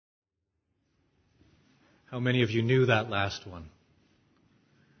How many of you knew that last one?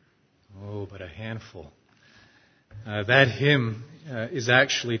 Oh, but a handful. That hymn is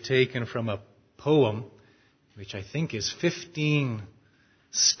actually taken from a poem which I think is 15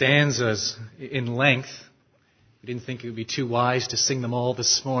 stanzas in length. We didn't think it would be too wise to sing them all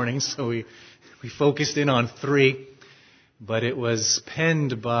this morning, so we focused in on 3. But it was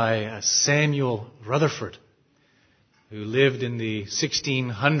penned by Samuel Rutherford, who lived in the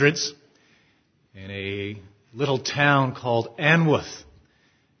 1600s in a little town called Anwoth,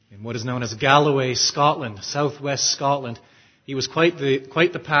 in what is known as Galloway, Scotland, southwest Scotland. He was quite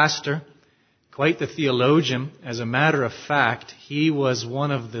the pastor, quite the theologian. As a matter of fact, he was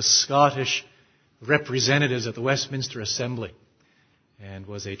one of the Scottish representatives at the Westminster Assembly and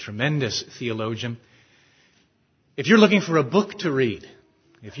was a tremendous theologian. If you're looking for a book to read,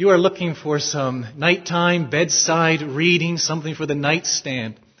 if you are looking for some nighttime bedside reading, something for the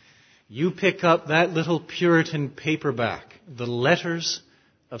nightstand, you pick up that little Puritan paperback, The Letters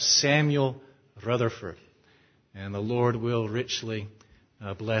of Samuel Rutherford, and the Lord will richly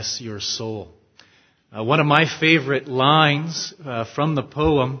bless your soul. One of my favorite lines from the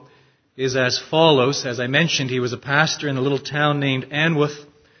poem is as follows. As I mentioned, he was a pastor in a little town named Anwoth,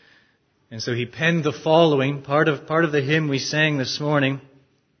 and so he penned the following, part of the hymn we sang this morning.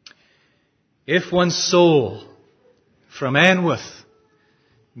 If one soul from Anwoth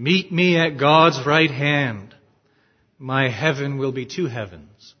meet me at God's right hand, my heaven will be 2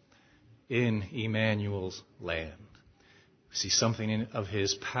 heavens in Emmanuel's land. We see something of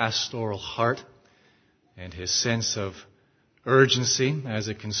his pastoral heart and his sense of urgency as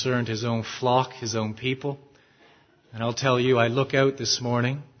it concerned his own flock, his own people. And I'll tell you, I look out this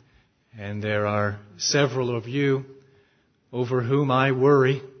morning, and there are several of you over whom I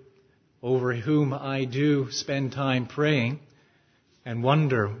worry, over whom I do spend time praying, and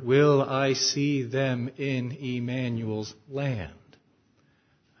wonder, will I see them in Emmanuel's land?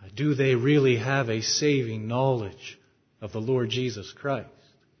 Do they really have a saving knowledge of the Lord Jesus Christ?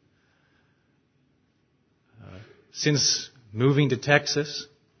 Since moving to Texas,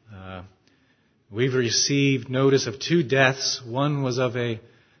 we've received notice of 2 deaths. One was of a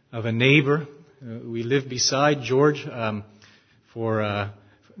neighbor. We lived beside George for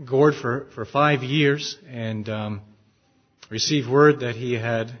 5 years, and received word that he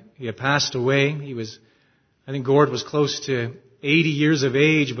had passed away. I think Gord was close to 80 years of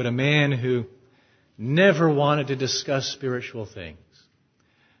age, but a man who never wanted to discuss spiritual things.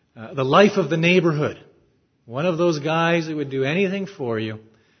 The life of the neighborhood. One of those guys that would do anything for you.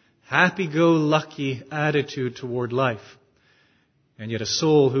 Happy-go-lucky attitude toward life. And yet a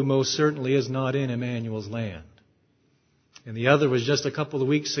soul who most certainly is not in Emmanuel's land. And the other was just a couple of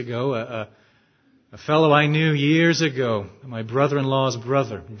weeks ago, a fellow I knew years ago, my brother-in-law's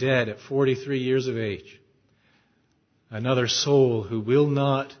brother, dead at 43 years of age. Another soul who will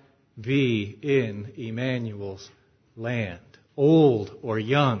not be in Emmanuel's land, old or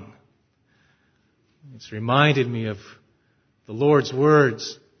young. It's reminded me of the Lord's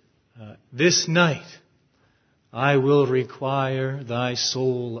words, this night I will require thy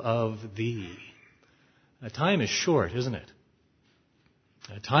soul of thee. Time is short, isn't it?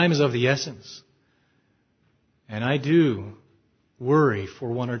 Time is of the essence. And I do worry for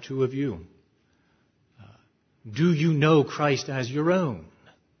 1 or 2 of you. Do you know Christ as your own?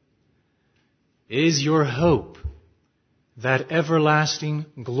 Is your hope that everlasting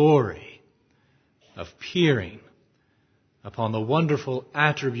glory of peering upon the wonderful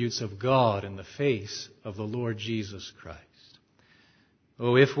attributes of God in the face of the Lord Jesus Christ?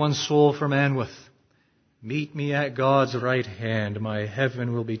 Oh, if one soul from Anwoth meet me at God's right hand, my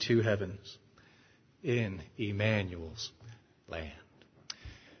heaven will be 2 heavens in Emmanuel's land.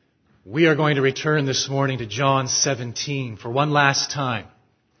 We are going to return this morning to John 17 for one last time,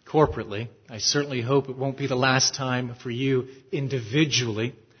 corporately. I certainly hope it won't be the last time for you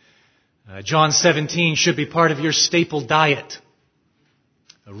individually. John 17 should be part of your staple diet,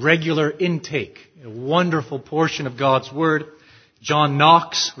 a regular intake, a wonderful portion of God's Word. John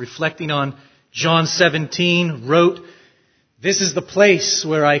Knox, reflecting on John 17, wrote, "This is the place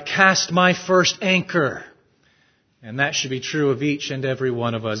where I cast my first anchor." And that should be true of each and every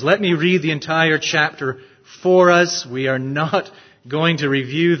one of us. Let me read the entire chapter for us. We are not going to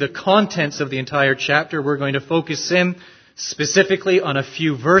review the contents of the entire chapter. We're going to focus in specifically on a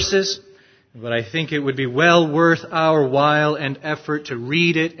few verses. But I think it would be well worth our while and effort to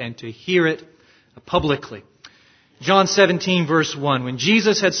read it and to hear it publicly. John 17, verse 1. When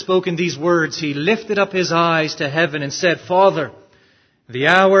Jesus had spoken these words, he lifted up his eyes to heaven and said, "Father, the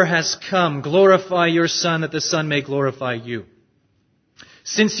hour has come. Glorify your Son, that the Son may glorify you.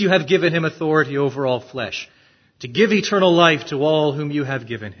 since you have given him authority over all flesh, to give eternal life to all whom you have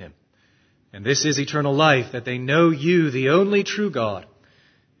given him. And this is eternal life, that they know you, the only true God,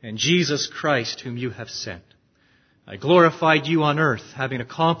 and Jesus Christ, whom you have sent. I glorified you on earth, having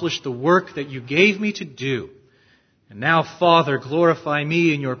accomplished the work that you gave me to do. And now, Father, glorify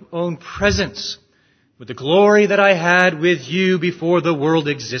me in your own presence with the glory that I had with you before the world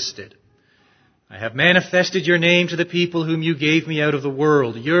existed. I have manifested your name to the people whom you gave me out of the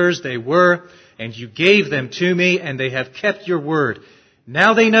world. Yours they were, and you gave them to me, and they have kept your word.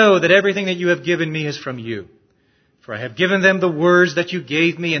 Now they know that everything that you have given me is from you. For I have given them the words that you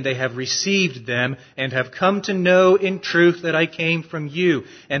gave me, and they have received them, and have come to know in truth that I came from you,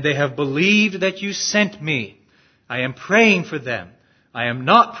 and they have believed that you sent me. I am praying for them. I am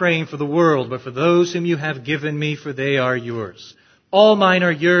not praying for the world, but for those whom you have given me, for they are yours. All mine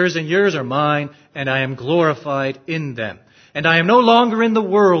are yours, and yours are mine, and I am glorified in them. And I am no longer in the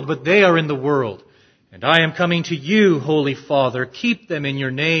world, but they are in the world. And I am coming to you, Holy Father. Keep them in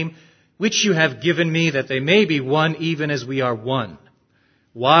your name, which you have given me, that they may be one, even as we are one.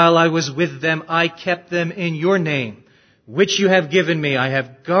 While I was with them, I kept them in your name, which you have given me. I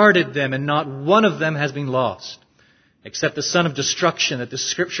have guarded them, and not one of them has been lost, except the son of destruction, that the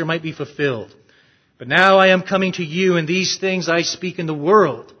scripture might be fulfilled. But now I am coming to you, and these things I speak in the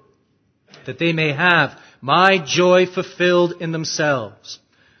world, that they may have my joy fulfilled in themselves.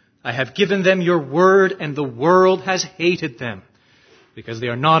 I have given them your word, and the world has hated them, because they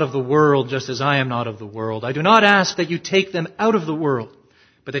are not of the world, just as I am not of the world. I do not ask that you take them out of the world,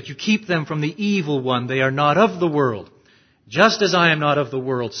 but that you keep them from the evil one. They are not of the world, just as I am not of the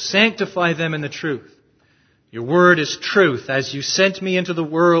world. Sanctify them in the truth. Your word is truth. As you sent me into the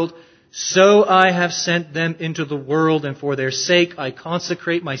world, so I have sent them into the world, and for their sake I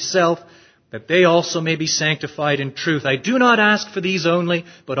consecrate myself, that they also may be sanctified in truth. I do not ask for these only,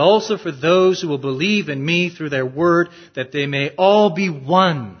 but also for those who will believe in me through their word, that they may all be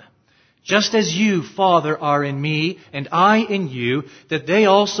one. Just as you, Father, are in me, and I in you, that they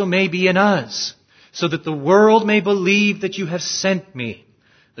also may be in us, so that the world may believe that you have sent me.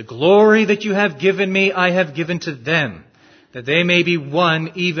 The glory that you have given me, I have given to them, that they may be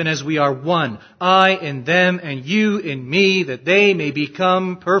one, even as we are one. I in them, and you in me, that they may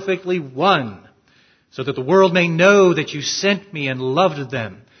become perfectly one, so that the world may know that you sent me and loved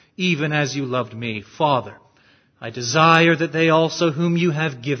them, even as you loved me. Father, I desire that they also whom you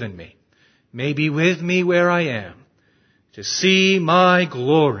have given me may be with me where I am, to see my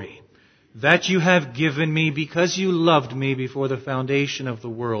glory, that you have given me because you loved me before the foundation of the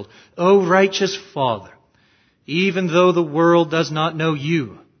world. O righteous Father, even though the world does not know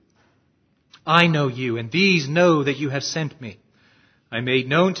you, I know you, and these know that you have sent me. I made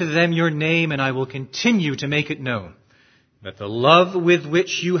known to them your name, and I will continue to make it known, that the love with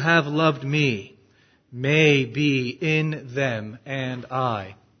which you have loved me may be in them, and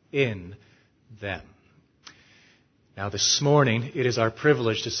I in them. Now this morning, it is our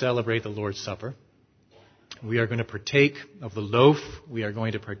privilege to celebrate the Lord's Supper. We are going to partake of the loaf. We are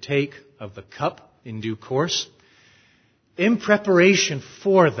going to partake of the cup in due course. In preparation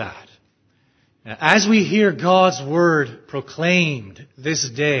for that, as we hear God's word proclaimed this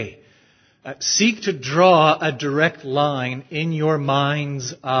day, seek to draw a direct line in your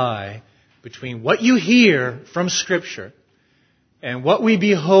mind's eye between what you hear from Scripture and what we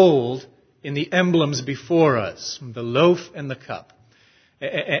behold in the emblems before us, the loaf and the cup.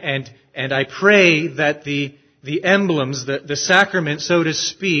 And I pray that the emblems, the sacrament, so to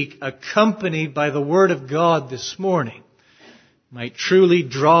speak, accompanied by the Word of God this morning, might truly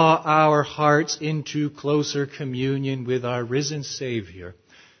draw our hearts into closer communion with our risen Savior,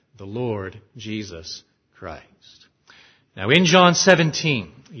 the Lord Jesus Christ. Now in John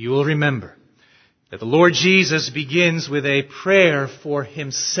 17, you will remember that the Lord Jesus begins with a prayer for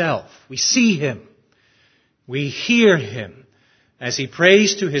himself. We see him. We hear him as he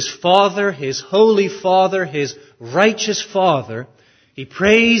prays to his Father, his holy Father, his righteous Father. He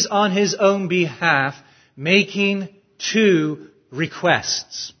prays on his own behalf, making two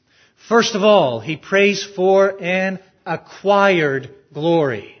requests. First of all, he prays for an acquired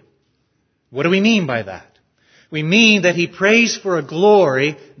glory. What do we mean by that? We mean that he prays for a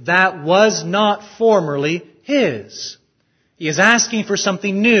glory that was not formerly his. He is asking for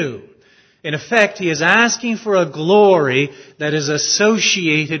something new. In effect, he is asking for a glory that is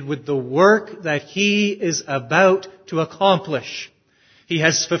associated with the work that he is about to accomplish. He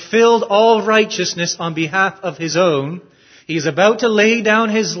has fulfilled all righteousness on behalf of his own. He is about to lay down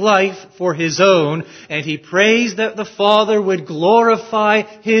his life for his own, and he prays that the Father would glorify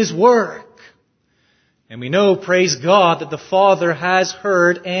his work. And we know, praise God, that the Father has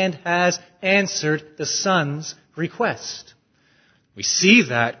heard and has answered the Son's request. We see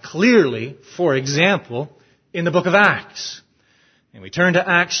that clearly, for example, in the book of Acts. And we turn to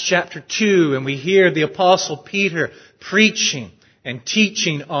Acts chapter 2 and we hear the Apostle Peter preaching and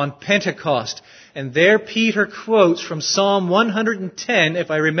teaching on Pentecost. And there Peter quotes from Psalm 110,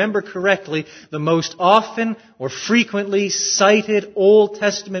 if I remember correctly, the most often or frequently cited Old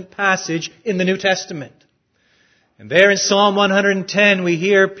Testament passage in the New Testament. And there in Psalm 110 we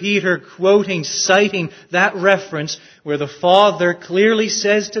hear Peter quoting, citing that reference where the Father clearly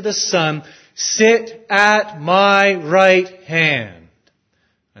says to the Son, "Sit at my right hand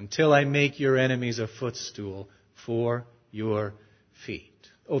until I make your enemies a footstool for your feet."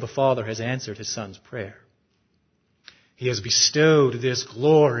 Oh, the Father has answered His Son's prayer. He has bestowed this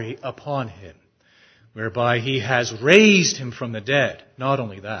glory upon Him, whereby He has raised Him from the dead. Not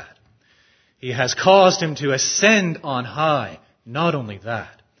only that, He has caused Him to ascend on high. Not only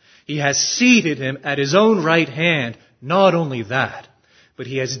that, He has seated Him at His own right hand. Not only that, but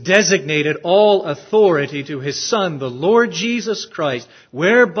He has designated all authority to His Son, the Lord Jesus Christ,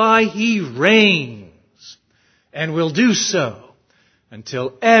 whereby He reigns and will do so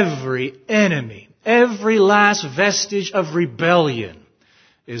until every enemy, every last vestige of rebellion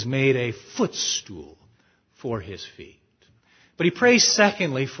is made a footstool for His feet. But He prays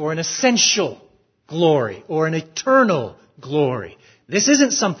secondly for an essential glory or an eternal glory. This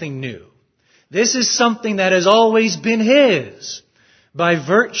isn't something new. This is something that has always been His by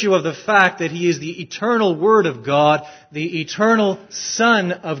virtue of the fact that He is the eternal Word of God, the eternal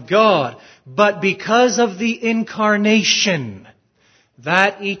Son of God. But because of the incarnation,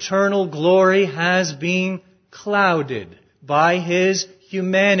 that eternal glory has been clouded by His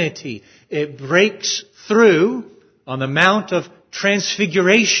humanity. It breaks through on the Mount of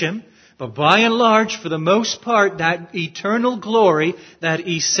Transfiguration, but by and large, for the most part, that eternal glory, that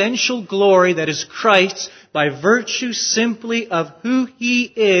essential glory that is Christ's, by virtue simply of who He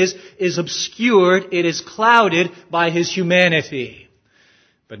is obscured, it is clouded by His humanity.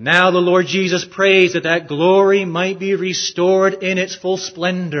 But now the Lord Jesus prays that that glory might be restored in its full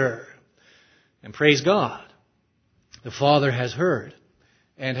splendor. And praise God, the Father has heard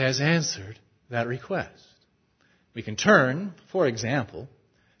and has answered that request. We can turn, for example,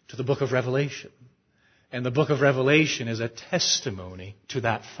 to the book of Revelation. And the book of Revelation is a testimony to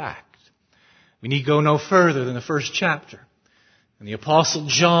that fact. We need go no further than the first chapter. And the Apostle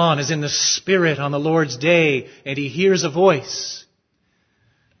John is in the Spirit on the Lord's day, and he hears a voice.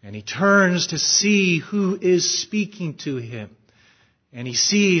 And he turns to see who is speaking to him. And he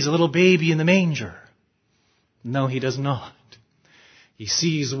sees a little baby in the manger. No, he does not. He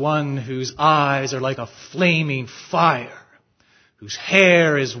sees one whose eyes are like a flaming fire, whose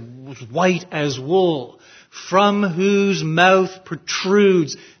hair is white as wool, from whose mouth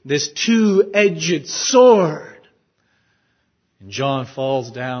protrudes this two-edged sword. And John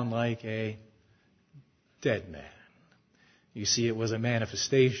falls down like a dead man. You see, it was a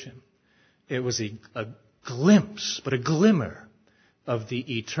manifestation. It was a glimpse, but a glimmer of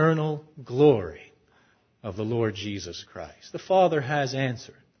the eternal glory of the Lord Jesus Christ. The Father has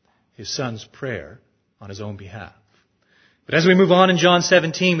answered His Son's prayer on His own behalf. But as we move on in John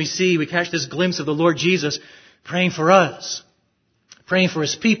 17, we catch this glimpse of the Lord Jesus praying for us, praying for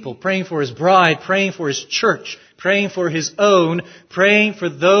His people, praying for His bride, praying for His church, praying for His own, praying for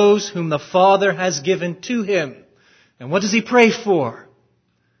those whom the Father has given to Him. And what does He pray for?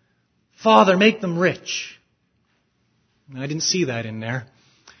 Father, make them rich. I didn't see that in there.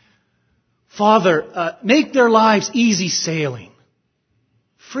 Father, make their lives easy sailing,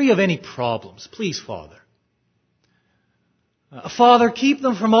 free of any problems. Please, Father. Father, keep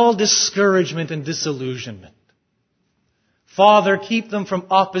them from all discouragement and disillusionment. Father, keep them from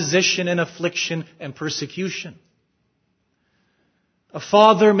opposition and affliction and persecution.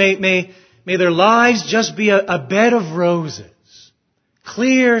 Father, may their lives just be a bed of roses.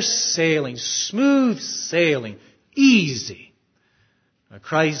 Clear sailing, smooth sailing, easy.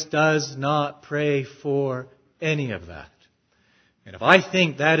 Christ does not pray for any of that. And if I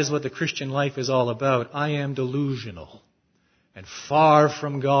think that is what the Christian life is all about, I am delusional and far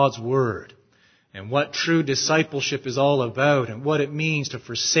from God's Word and what true discipleship is all about and what it means to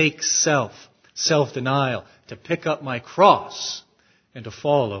forsake self-denial, to pick up my cross and to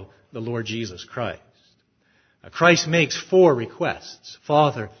follow the Lord Jesus Christ. Christ makes 4 requests.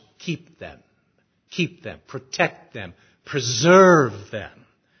 Father, keep them, protect them, preserve them.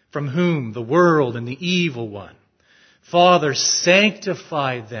 From whom? The world and the evil one. Father,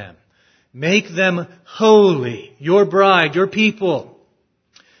 sanctify them. Make them holy, your bride, your people.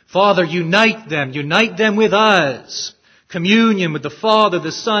 Father, unite them with us. Communion with the Father,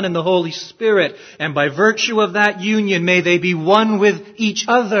 the Son, and the Holy Spirit. And by virtue of that union, may they be one with each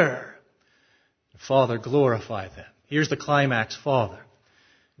other. Father, glorify them. Here's the climax, Father.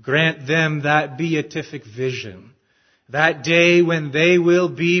 Grant them that beatific vision. That day when they will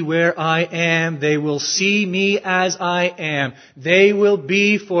be where I am, they will see me as I am. They will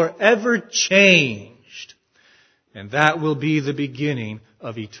be forever changed. And that will be the beginning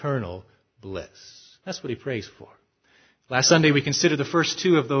of eternal bliss. That's what he prays for. Last Sunday we considered the first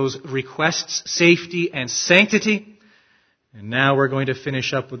two of those requests, safety and sanctity. And now we're going to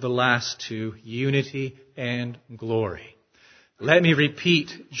finish up with the last two, unity and glory. Let me repeat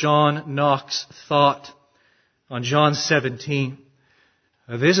John Knox's thought on John 17.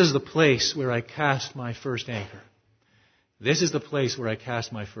 This is the place where I cast my first anchor. This is the place where I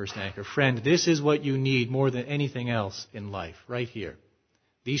cast my first anchor. Friend, this is what you need more than anything else in life, right here.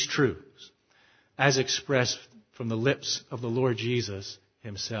 These truths, as expressed from the lips of the Lord Jesus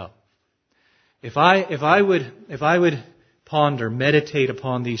himself. If I would ponder, meditate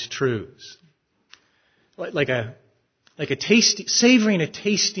upon these truths, like a savoring a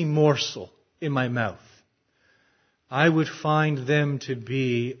tasty morsel in my mouth, I would find them to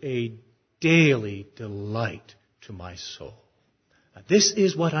be a daily delight to my soul. Now, this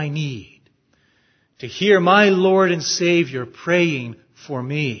is what I need, to hear my Lord and Savior praying for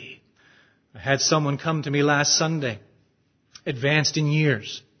me. I had someone come to me last Sunday, advanced in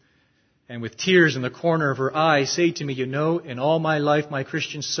years, and with tears in the corner of her eye say to me, you know, in all my life, my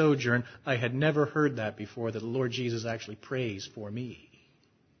Christian sojourn, I had never heard that before, that the Lord Jesus actually prays for me.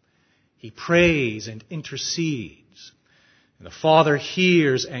 He prays and intercedes. And the Father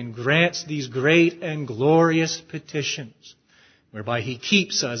hears and grants these great and glorious petitions, whereby He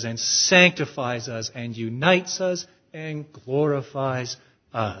keeps us and sanctifies us and unites us and glorifies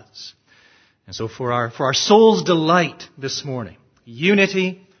us. And so for our soul's delight this morning,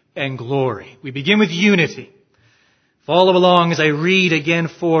 unity and glory. We begin with unity. Follow along as I read again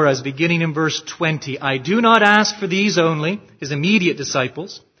for us, beginning in verse 20. I do not ask for these only, his immediate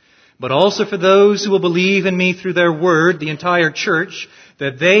disciples, but also for those who will believe in me through their word, the entire church,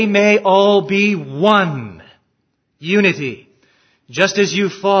 that they may all be one. Unity. Just as you,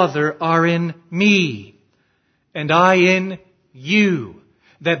 Father, are in me, and I in you,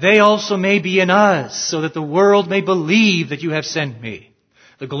 that they also may be in us, so that the world may believe that you have sent me.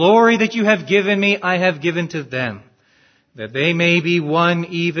 The glory that you have given me, I have given to them, that they may be one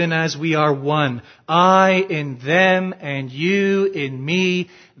even as we are one. I in them and you in me,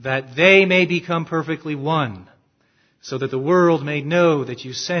 that they may become perfectly one, so that the world may know that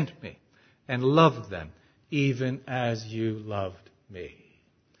you sent me and loved them even as you loved me.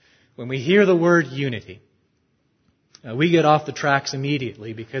 When we hear the word unity, we get off the tracks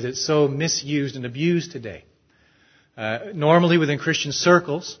immediately because it's so misused and abused today. Normally within Christian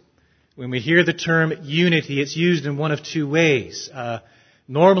circles, when we hear the term unity, it's used in one of two ways.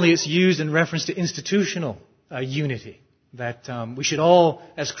 Normally it's used in reference to institutional unity, that we should all,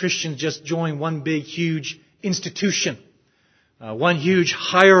 as Christians, just join one big, huge institution, one huge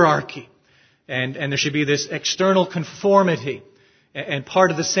hierarchy, and there should be this external conformity and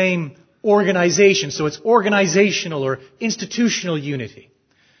part of the same organization. So it's organizational or institutional unity.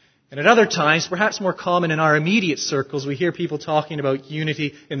 And at other times, perhaps more common in our immediate circles, we hear people talking about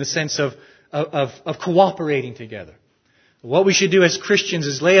unity in the sense of cooperating together. What we should do as Christians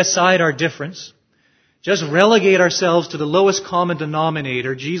is lay aside our difference, just relegate ourselves to the lowest common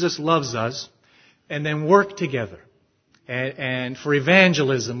denominator, Jesus loves us, and then work together. And for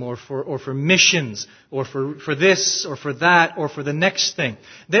evangelism or for missions or for this or for that or for the next thing.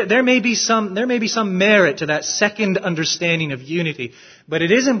 There may be some merit to that second understanding of unity. But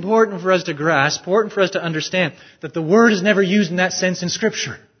it is important for us to grasp, important for us to understand that the word is never used in that sense in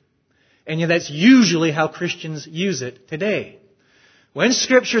Scripture. And yet that's usually how Christians use it today. When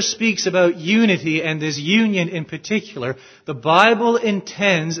Scripture speaks about unity and this union in particular, the Bible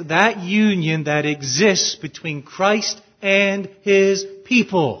intends that union that exists between Christ and His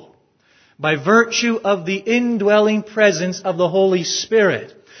people by virtue of the indwelling presence of the Holy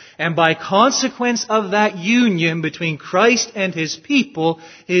Spirit. And by consequence of that union between Christ and His people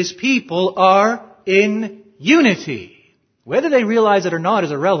are in unity. Whether they realize it or not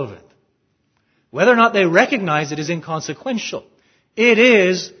is irrelevant. Whether or not they recognize it is inconsequential. It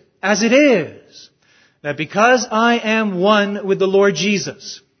is as it is. That because I am one with the Lord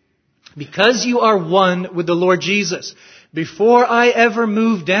Jesus, because you are one with the Lord Jesus, before I ever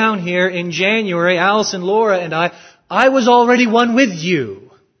moved down here in January, Alice and Laura and I was already one with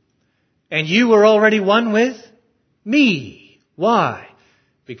you. And you were already one with me. Why?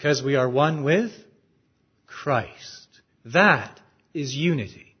 Because we are one with Christ. That is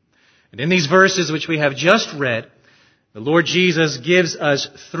unity. And in these verses which we have just read, the Lord Jesus gives us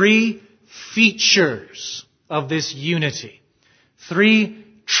three features of this unity. Three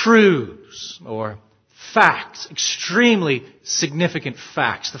truths or facts, extremely significant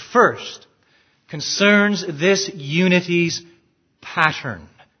facts. The first concerns this unity's pattern.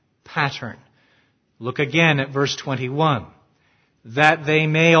 Look again at verse 21. That they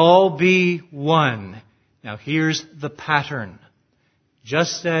may all be one. Now here's the pattern.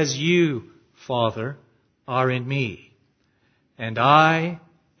 Just as you, Father, are in me, and I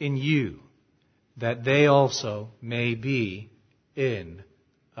in you, that they also may be in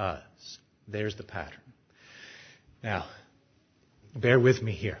us. There's the pattern. Now, bear with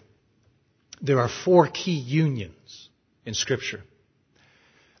me here. There are four key unions in Scripture.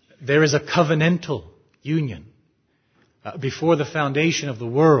 There is a covenantal union. Before the foundation of the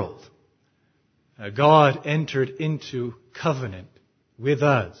world, God entered into covenant with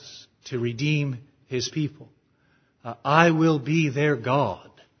us to redeem His people. I will be their God,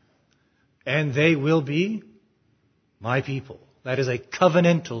 and they will be my people. That is a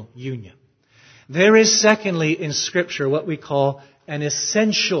covenantal union. There is, secondly, in Scripture what we call an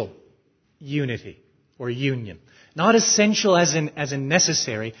essential unity or union. Not essential as in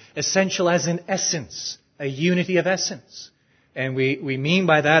necessary, essential as in essence, a unity of essence. And we mean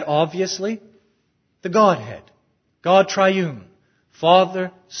by that, obviously, the Godhead. God triune.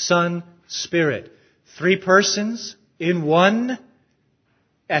 Father, Son, Spirit. Three persons in one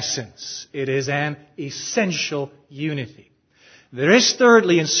essence. It is an essential unity. There is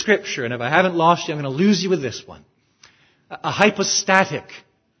thirdly in Scripture, and if I haven't lost you, I'm going to lose you with this one, a hypostatic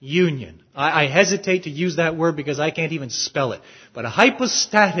union. I hesitate to use that word because I can't even spell it. But a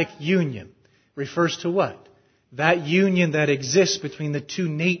hypostatic union refers to what? That union that exists between the two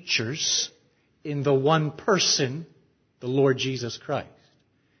natures in the one person, the Lord Jesus Christ.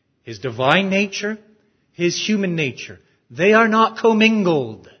 His divine nature, His human nature. They are not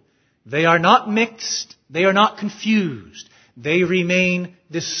commingled. They are not mixed. They are not confused. They remain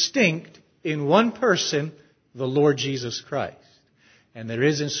distinct in one person, the Lord Jesus Christ. And there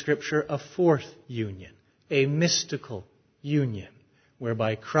is in Scripture a fourth union, a mystical union,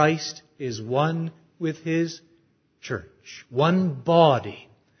 whereby Christ is one with His church, one body,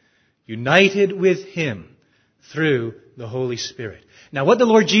 united with Him through the Holy Spirit. Now, what the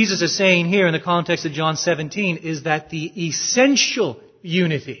Lord Jesus is saying here in the context of John 17 is that the essential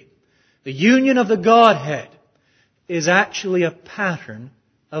unity, the union of the Godhead, is actually a pattern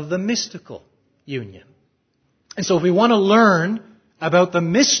of the mystical union. And so if we want to learn about the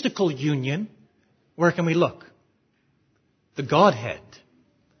mystical union, where can we look? The Godhead,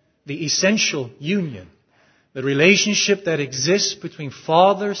 the essential union, the relationship that exists between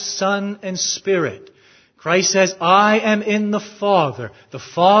Father, Son, and Spirit. Christ says, I am in the Father. The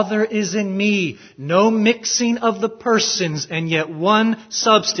Father is in me. No mixing of the persons, and yet one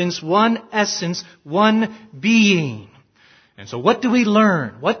substance, one essence, one being. And so what do we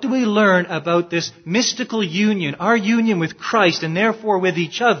learn? What do we learn about this mystical union, our union with Christ and therefore with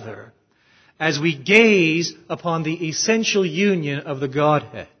each other, as we gaze upon the essential union of the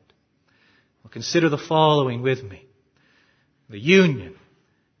Godhead? Well, consider the following with me. The union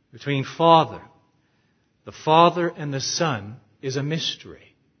between the Father and the Son is a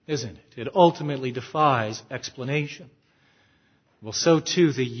mystery, isn't it? It ultimately defies explanation. Well, so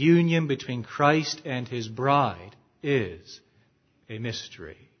too the union between Christ and His bride is a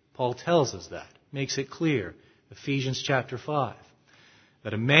mystery. Paul tells us that, makes it clear. Ephesians chapter 5.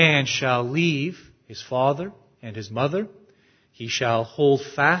 That a man shall leave his father and his mother. He shall hold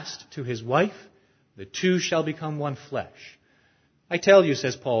fast to his wife. The two shall become one flesh. I tell you,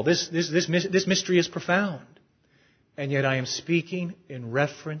 says Paul, this mystery is profound. And yet I am speaking in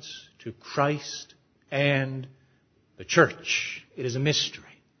reference to Christ and the church. It is a mystery.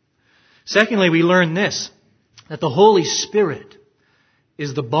 Secondly, we learn this, that the Holy Spirit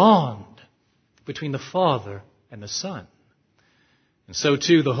is the bond between the Father and the Son. And so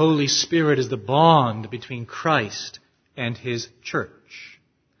too, the Holy Spirit is the bond between Christ and His church.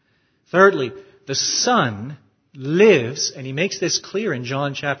 Thirdly, the Son lives, and He makes this clear in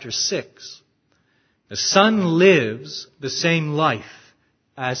John chapter 6, the Son lives the same life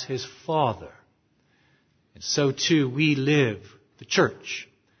as His Father. And so too, we live, the church,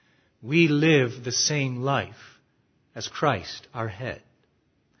 we live the same life as Christ, our head.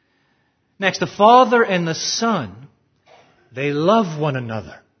 Next, the Father and the Son, they love one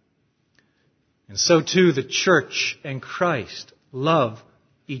another. And so too the church and Christ love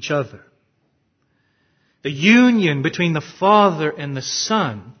each other. The union between the Father and the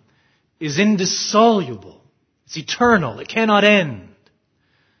Son is indissoluble. It's eternal. It cannot end.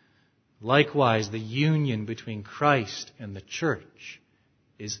 Likewise, the union between Christ and the church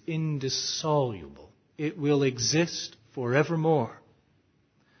is indissoluble. It will exist forevermore.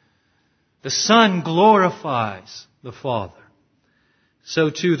 The Son glorifies the Father.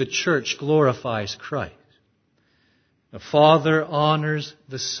 So too the church glorifies Christ. The Father honors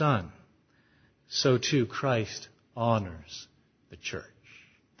the Son. So too Christ honors the church.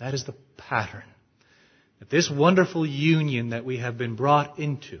 That is the pattern. That this wonderful union that we have been brought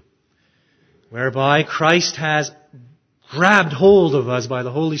into, whereby Christ has grabbed hold of us by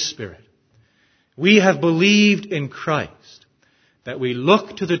the Holy Spirit. We have believed in Christ, that we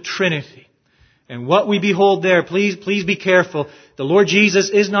look to the Trinity. And what we behold there, please be careful. The Lord Jesus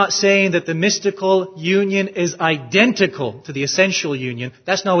is not saying that the mystical union is identical to the essential union.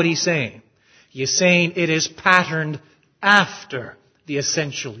 That's not what He's saying. He is saying it is patterned after the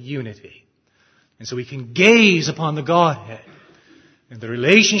essential unity. And so we can gaze upon the Godhead and the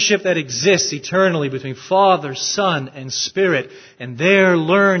relationship that exists eternally between Father, Son, and Spirit, and there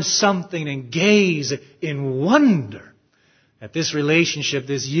learn something and gaze in wonder at this relationship,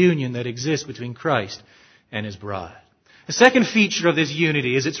 this union that exists between Christ and His bride. The second feature of this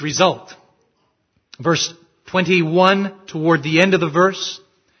unity is its result. Verse 21, toward the end of the verse,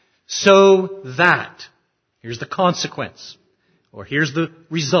 so that, here's the consequence, or here's the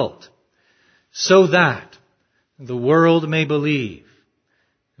result, so that the world may believe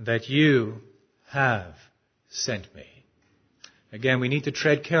that you have sent me. Again, we need to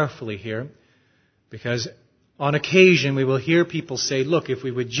tread carefully here, because on occasion we will hear people say, look, if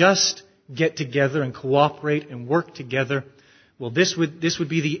we would just get together and cooperate and work together, well, this would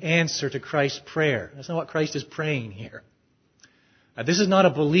be the answer to Christ's prayer. That's not what Christ is praying here. This is not a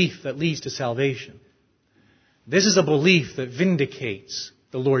belief that leads to salvation. This is a belief that vindicates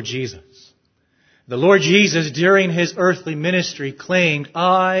the Lord Jesus. The Lord Jesus, during His earthly ministry, claimed,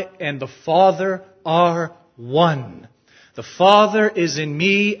 I and the Father are one. The Father is in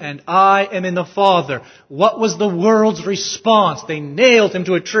me and I am in the Father. What was the world's response? They nailed Him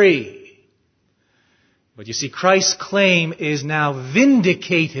to a tree. But you see, Christ's claim is now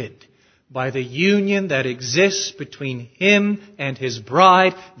vindicated by the union that exists between Him and His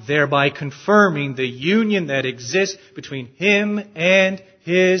bride, thereby confirming the union that exists between Him and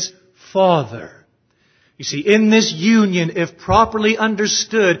His Father. You see, in this union, if properly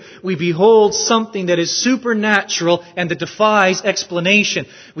understood, we behold something that is supernatural and that defies explanation.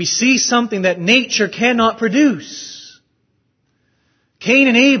 We see something that nature cannot produce. Cain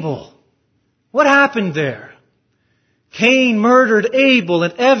and Abel. What happened there? Cain murdered Abel,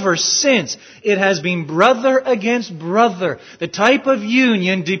 and ever since it has been brother against brother. The type of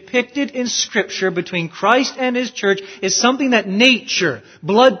union depicted in Scripture between Christ and His church is something that nature,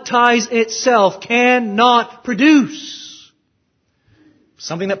 blood ties itself, cannot produce.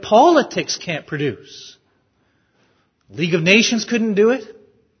 Something that politics can't produce. League of Nations couldn't do it.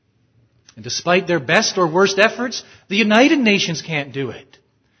 And despite their best or worst efforts, the United Nations can't do it.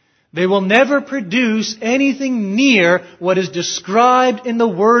 They will never produce anything near what is described in the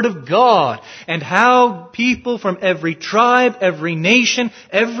Word of God, and how people from every tribe, every nation,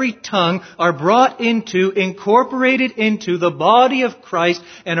 every tongue are incorporated into the body of Christ,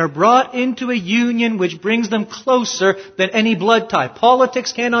 and are brought into a union which brings them closer than any blood tie.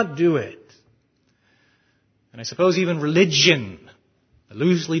 Politics cannot do it. And I suppose even religion,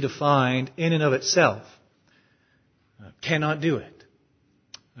 loosely defined in and of itself, cannot do it.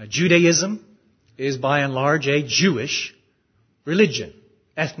 Judaism is by and large a Jewish religion,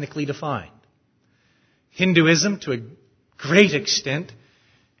 ethnically defined. Hinduism, to a great extent,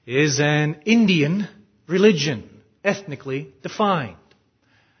 is an Indian religion, ethnically defined.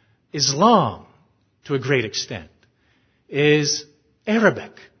 Islam, to a great extent, is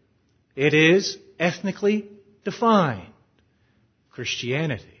Arabic. It is ethnically defined.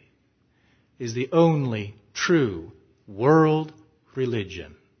 Christianity is the only true world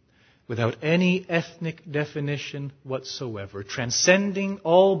religion, without any ethnic definition whatsoever, transcending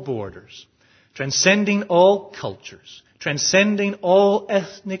all borders, transcending all cultures, transcending all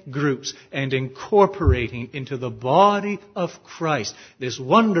ethnic groups, and incorporating into the body of Christ this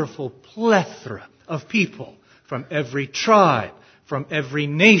wonderful plethora of people from every tribe, from every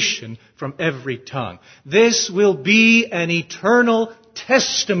nation, from every tongue. This will be an eternal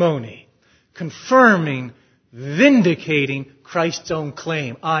testimony, confirming, vindicating Christ's own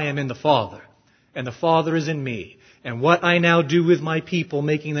claim. I am in the Father, and the Father is in me. And what I now do with my people,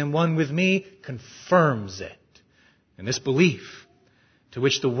 making them one with me, confirms it. And this belief, to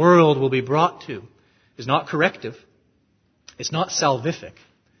which the world will be brought to, is not corrective. It's not salvific.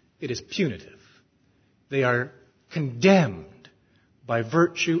 It is punitive. They are condemned by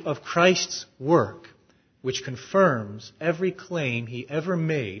virtue of Christ's work, which confirms every claim he ever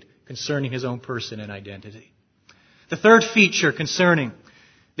made concerning his own person and identity. The third feature concerning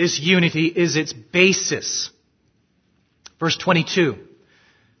this unity is its basis. Verse 22.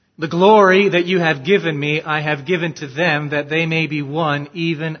 The glory that you have given me, I have given to them, that they may be one,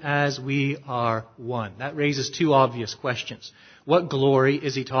 even as we are one. That raises two obvious questions. What glory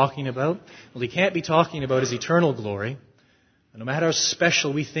is he talking about? Well, he can't be talking about his eternal glory. No matter how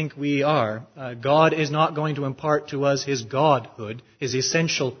special we think we are, God is not going to impart to us his godhood, his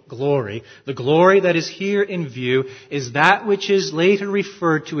essential glory. The glory that is here in view is that which is later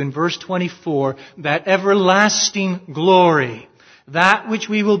referred to in verse 24, that everlasting glory, that which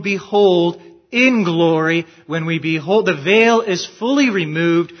we will behold in glory when we behold. The veil is fully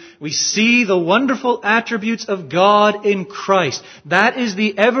removed. We see the wonderful attributes of God in Christ. That is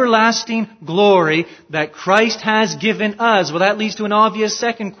the everlasting glory that Christ has given us. Well, that leads to an obvious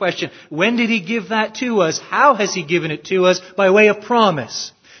second question. When did he give that to us? How has he given it to us? By way of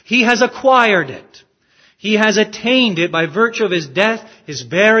promise. He has acquired it. He has attained it by virtue of his death, his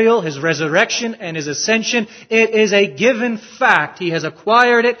burial, his resurrection, and his ascension. It is a given fact. He has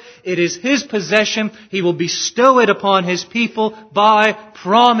acquired it. It is his possession. He will bestow it upon his people by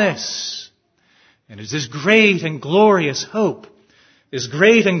promise. And it is this great and glorious hope, this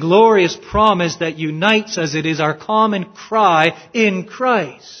great and glorious promise that unites us. It is our common cry in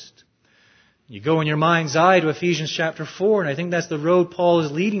Christ. You go in your mind's eye to Ephesians chapter 4, and I think that's the road Paul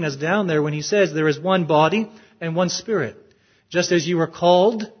is leading us down there when he says there is one body and one Spirit, just as you are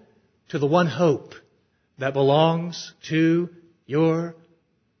called to the one hope that belongs to your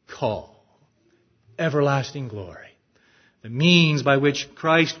call. Everlasting glory. The means by which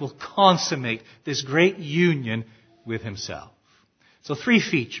Christ will consummate this great union with himself. So three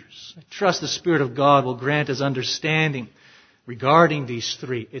features. I trust the Spirit of God will grant us understanding regarding these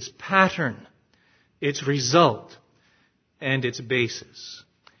three. Its pattern, its result, and its basis.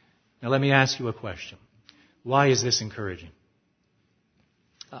 Now let me ask you a question. Why is this encouraging?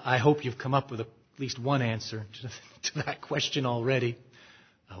 I hope you've come up with at least one answer to that question already.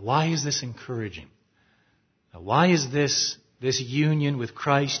 Why is this encouraging? Why is this union with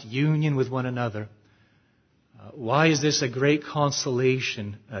Christ, union with one another? Why is this a great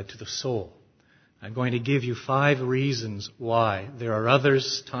consolation to the soul? I'm going to give you 5 reasons why. There are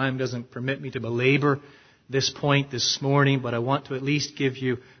others. Time doesn't permit me to belabor this point this morning, but I want to at least give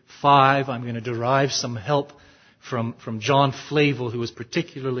you 5. I'm going to derive some help from John Flavel, who was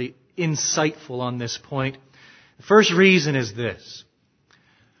particularly insightful on this point. The first reason is this.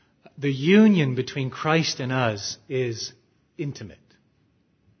 The union between Christ and us is intimate,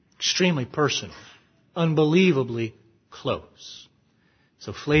 extremely personal, unbelievably close.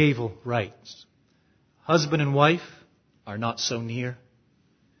 So Flavel writes, husband and wife are not so near.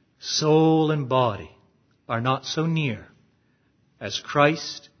 Soul and body are not so near as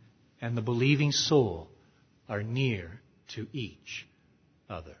Christ and the believing soul are near to each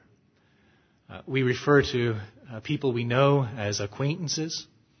other. We refer to people we know as acquaintances.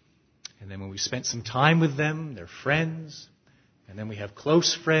 And then when we've spent some time with them, they're friends. And then we have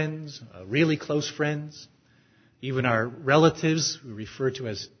close friends, really close friends. Even our relatives, we refer to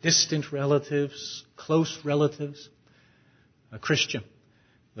as distant relatives, close relatives. A Christian,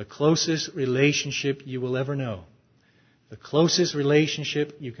 the closest relationship you will ever know, the closest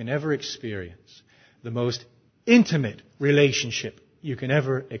relationship you can ever experience, the most intimate relationship you can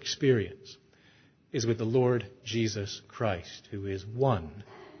ever experience is with the Lord Jesus Christ, who is one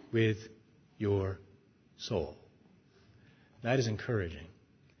with your soul. That is encouraging.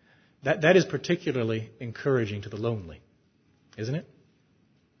 That is particularly encouraging to the lonely, isn't it?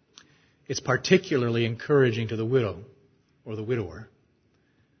 It's particularly encouraging to the widow or the widower,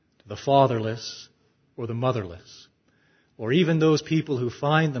 to the fatherless or the motherless, or even those people who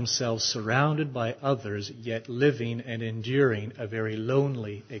find themselves surrounded by others yet living and enduring a very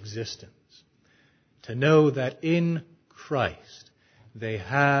lonely existence. To know that in Christ they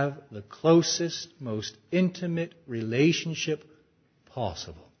have the closest, most intimate relationship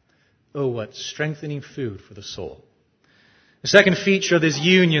possible. Oh, what strengthening food for the soul. The second feature of this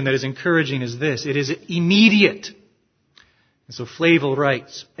union that is encouraging is this. It is immediate. And so Flavel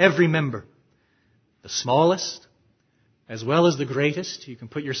writes, every member, the smallest as well as the greatest, you can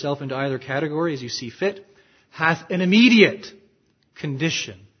put yourself into either category as you see fit, hath an immediate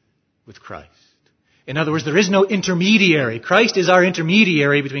condition with Christ. In other words, there is no intermediary. Christ is our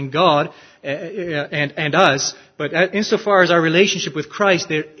intermediary between God and us. But insofar as our relationship with Christ,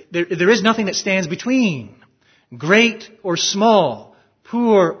 there is nothing that stands between. Great or small,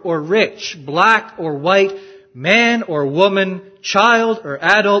 poor or rich, black or white, man or woman, child or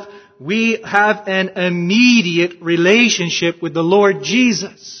adult, we have an immediate relationship with the Lord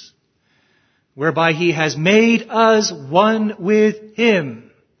Jesus, whereby He has made us one with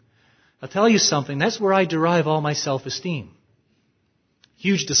Him. I'll tell you something, that's where I derive all my self-esteem.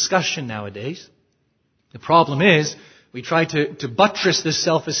 Huge discussion nowadays. The problem is, we try to buttress this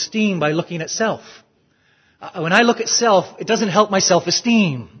self-esteem by looking at self. When I look at self, it doesn't help my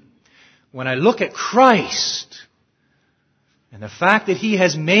self-esteem. When I look at Christ, and the fact that He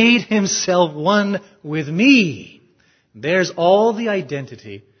has made Himself one with me, there's all the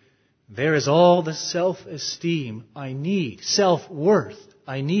identity, there is all the self-esteem I need, self-worth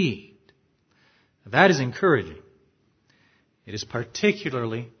I need. That is encouraging. It is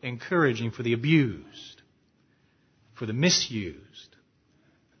particularly encouraging for the abused, for the misused,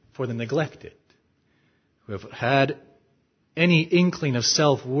 for the neglected, who have had any inkling of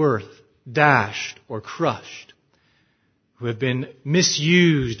self-worth dashed or crushed, who have been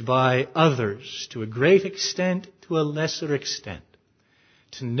misused by others to a great extent, to a lesser extent.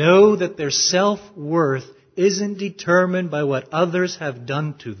 To know that their self-worth isn't determined by what others have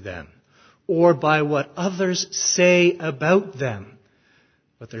done to them, or by what others say about them,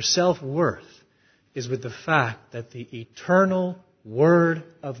 but their self-worth is with the fact that the eternal Word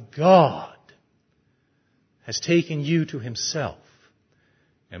of God has taken you to Himself,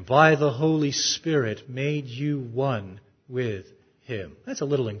 and by the Holy Spirit made you one with Him. That's a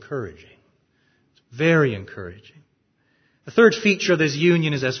little encouraging. It's very encouraging. The third feature of this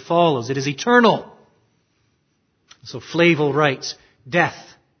union is as follows. It is eternal. So Flavel writes, death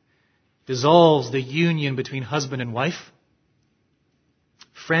dissolves the union between husband and wife,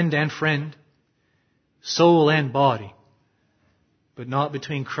 friend and friend, soul and body, but not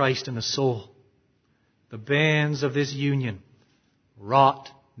between Christ and the soul. The bands of this union rot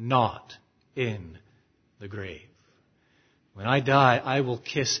not in the grave. When I die, I will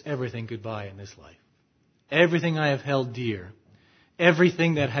kiss everything goodbye in this life. Everything I have held dear,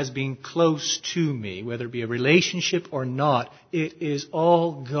 everything that has been close to me, whether it be a relationship or not, it is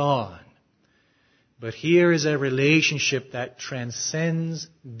all gone. But here is a relationship that transcends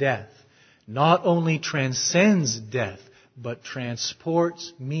death. Not only transcends death, but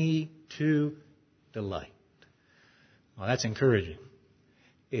transports me to delight. Well, that's encouraging.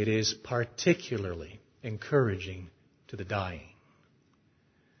 It is particularly encouraging to the dying.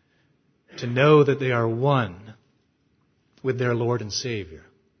 To know that they are one with their Lord and Savior.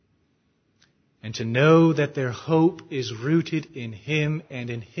 And to know that their hope is rooted in Him and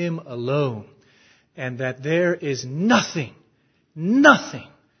in Him alone. And that there is nothing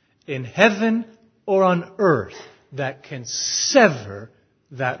in heaven or on earth that can sever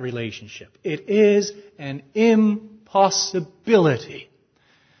that relationship. It is an impossibility.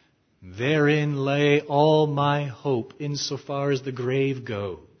 Therein lay all my hope insofar as the grave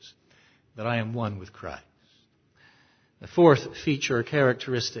goes, that I am one with Christ. The fourth feature or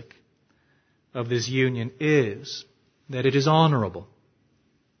characteristic of this union is that it is honorable.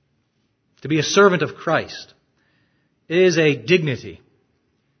 To be a servant of Christ is a dignity.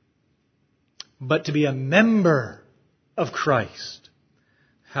 But to be a member of Christ,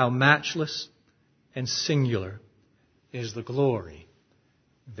 how matchless and singular is the glory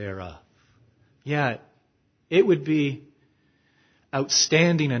thereof. Yeah, it would be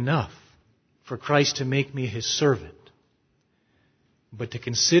outstanding enough for Christ to make me His servant. But to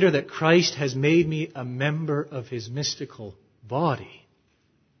consider that Christ has made me a member of His mystical body,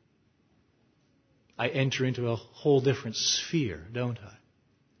 I enter into a whole different sphere, don't I?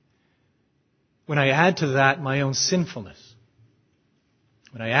 When I add to that my own sinfulness,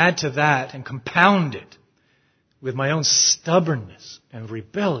 when I add to that and compound it with my own stubbornness and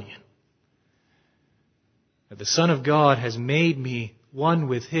rebellion, that the Son of God has made me one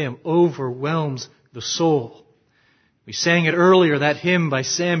with Him overwhelms the soul. We sang it earlier, that hymn by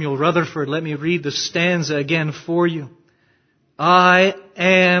Samuel Rutherford. Let me read the stanza again for you. I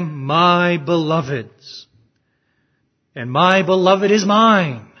am my beloved's, and my beloved is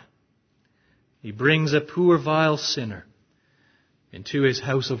mine. He brings a poor vile sinner into His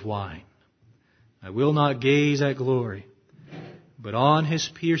house of wine. I will not gaze at glory, but on His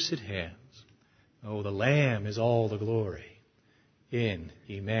pierced hands. Oh, the Lamb is all the glory in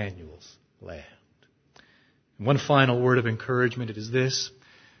Emmanuel's land. And one final word of encouragement, it is this.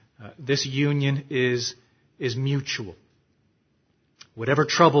 This union is mutual. Whatever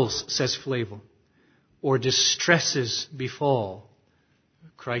troubles, says Flavel, or distresses befall,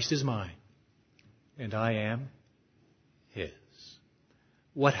 Christ is mine, and I am His.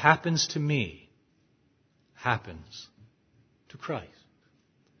 What happens to me happens to Christ.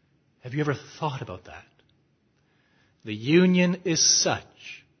 Have you ever thought about that? The union is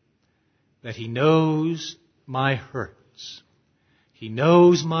such that He knows my hurts. He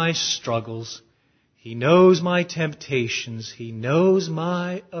knows my struggles. He knows my temptations. He knows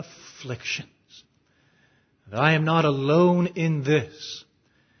my afflictions. That I am not alone in this,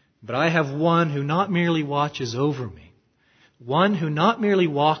 but I have one who not merely watches over me, one who not merely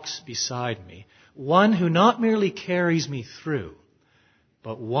walks beside me, one who not merely carries me through,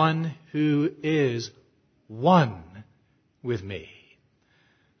 but one who is one with me.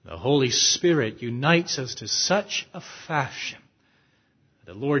 The Holy Spirit unites us to such a fashion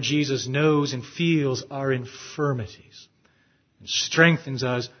that the Lord Jesus knows and feels our infirmities and strengthens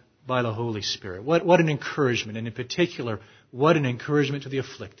us by the Holy Spirit. What an encouragement, and in particular, what an encouragement to the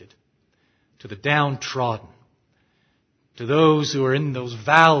afflicted, to the downtrodden, to those who are in those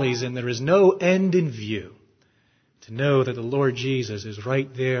valleys and there is no end in view, to know that the Lord Jesus is right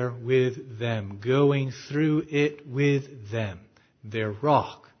there with them, going through it with them, their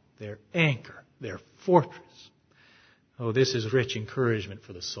rock, their anchor, their fortress. Oh, this is rich encouragement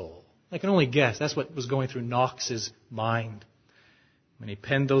for the soul. I can only guess that's what was going through Knox's mind when he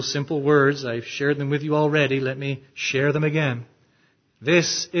penned those simple words. I've shared them with you already. Let me share them again.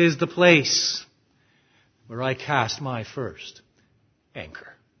 This is the place where I cast my first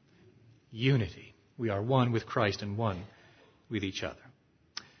anchor. Unity. We are one with Christ and one with each other.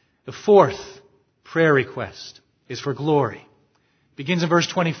 The fourth prayer request is for glory. It begins in verse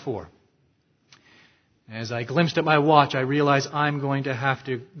 24. As I glimpsed at my watch, I realize I'm going to have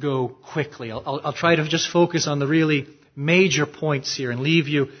to go quickly. I'll try to just focus on the really major points here and leave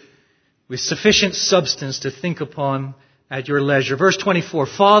you with sufficient substance to think upon at your leisure. Verse 24,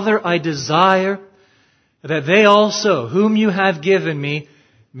 Father, I desire that they also, whom you have given me,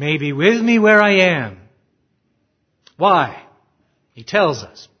 may be with me where I am. Why? He tells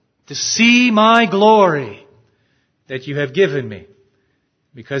us, to see my glory that you have given me,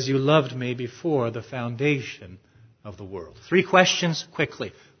 because you loved me before the foundation of the world. 3 questions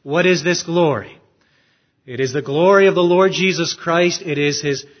quickly. What is this glory? It is the glory of the Lord Jesus Christ. It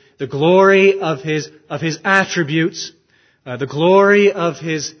is the glory of His attributes, the glory of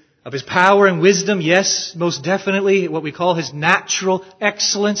His power and wisdom. Yes, most definitely what we call His natural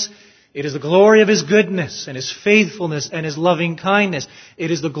excellence. It is the glory of His goodness and His faithfulness and His loving kindness. It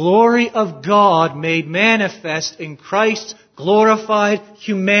is the glory of God made manifest in Christ's glorified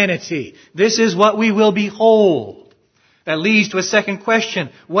humanity. This is what we will behold. That leads to a second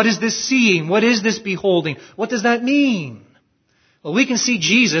question. What is this seeing? What is this beholding? What does that mean? Well, we can see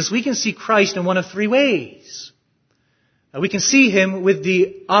Jesus, we can see Christ in one of 3 ways. We can see Him with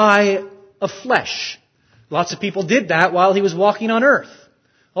the eye of flesh. Lots of people did that while He was walking on earth.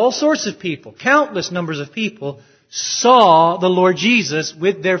 All sorts of people, countless numbers of people, saw the Lord Jesus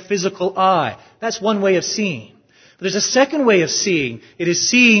with their physical eye. That's one way of seeing. But there's a second way of seeing. It is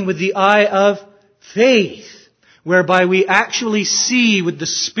seeing with the eye of faith, whereby we actually see with the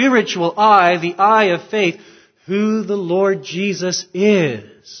spiritual eye, the eye of faith, who the Lord Jesus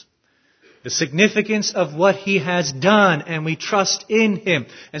is. The significance of what He has done, and we trust in Him.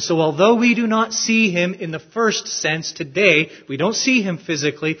 And so although we do not see Him in the first sense today, we don't see Him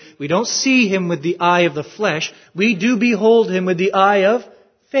physically, we don't see Him with the eye of the flesh, we do behold Him with the eye of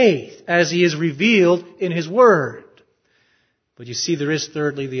faith, as He is revealed in His Word. But you see, there is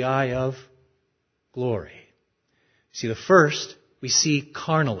thirdly the eye of glory. See, the first we see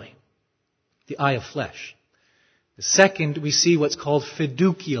carnally, the eye of flesh. The second we see what's called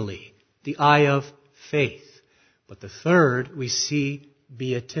fiducially, the eye of faith. But the third we see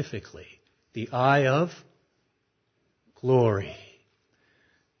beatifically, the eye of glory.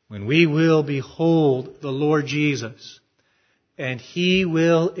 When we will behold the Lord Jesus, and He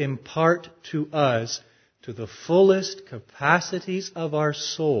will impart to us, to the fullest capacities of our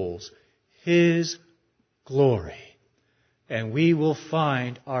souls, His glory. And we will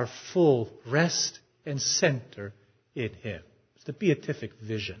find our full rest and center in Him. It's the beatific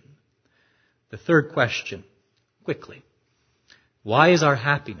vision. The third question, quickly. Why is our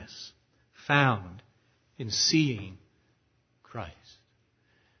happiness found in seeing Christ?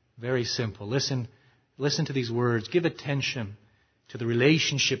 Very simple. Listen to these words. Give attention to the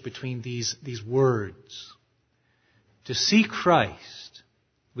relationship between these words. To see Christ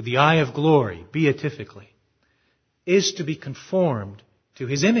with the eye of glory, beatifically, is to be conformed to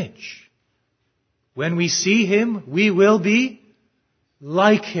His image. When we see Him, we will be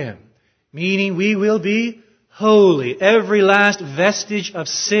like Him. meaning we will be holy. Every last vestige of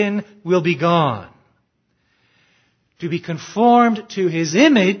sin will be gone. To be conformed to His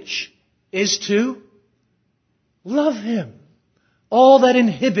image is to love Him. All that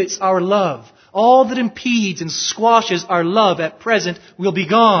inhibits our love, all that impedes and squashes our love at present will be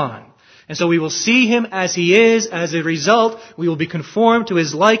gone. And so we will see Him as He is. As a result, we will be conformed to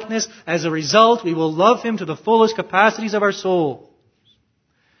His likeness. As a result, we will love Him to the fullest capacities of our soul.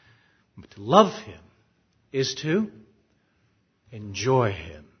 But to love Him is to enjoy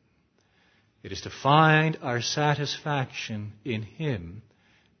Him. It is to find our satisfaction in Him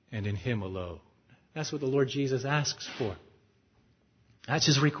and in Him alone. That's what the Lord Jesus asks for. That's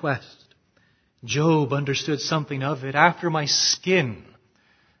His request. Job understood something of it. After my skin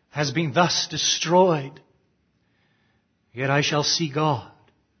has been thus destroyed, yet I shall see God,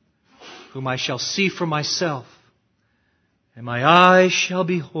 whom I shall see for myself, and my eyes shall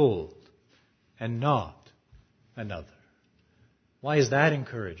behold, and not another. Why is that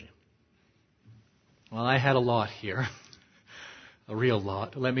encouraging? Well, I had a lot here. A real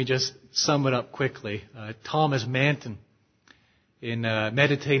lot. Let me just sum it up quickly. Thomas Manton, in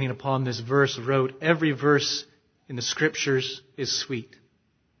meditating upon this verse, wrote, every verse in the Scriptures is sweet.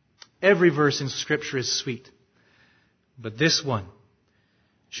 Every verse in Scripture is sweet. But this one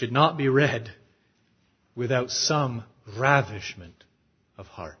should not be read without some ravishment of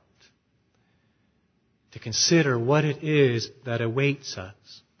heart. To consider what it is that awaits us.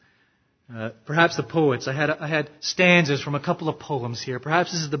 Perhaps the poets, I had stanzas from a couple of poems here.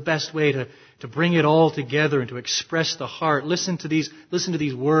 Perhaps this is the best way to bring it all together and to express the heart. Listen to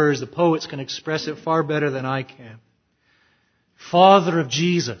these words. The poets can express it far better than I can. Father of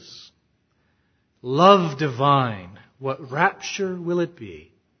Jesus, love divine, what rapture will it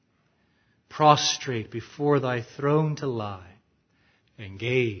be? Prostrate before Thy throne to lie and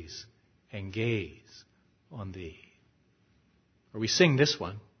gaze on Thee. Or we sing this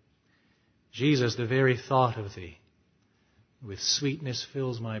one. Jesus, the very thought of Thee with sweetness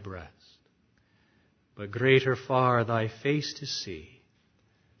fills my breast. But greater far Thy face to see,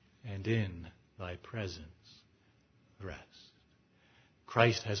 and in Thy presence rest.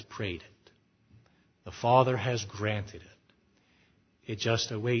 Christ has prayed it. The Father has granted it. It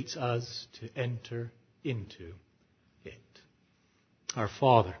just awaits us to enter into it. Our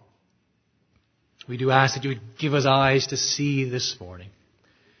Father, we do ask that You would give us eyes to see this morning,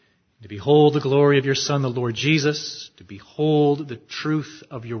 to behold the glory of Your Son, the Lord Jesus, to behold the truth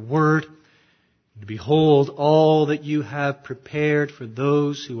of Your Word, to behold all that You have prepared for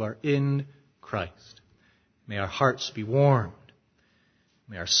those who are in Christ. May our hearts be warmed.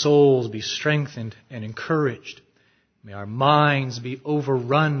 May our souls be strengthened and encouraged. May our minds be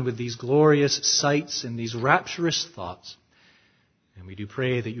overrun with these glorious sights and these rapturous thoughts. And we do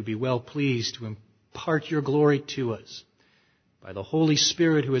pray that You be well pleased to impart Your glory to us by the Holy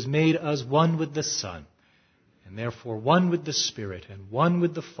Spirit, who has made us one with the Son, and therefore one with the Spirit and one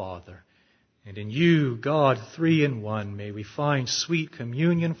with the Father. And in You, God, three in one, may we find sweet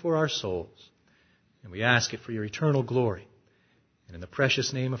communion for our souls. And we ask it for Your eternal glory. And in the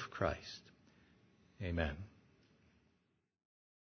precious name of Christ. Amen.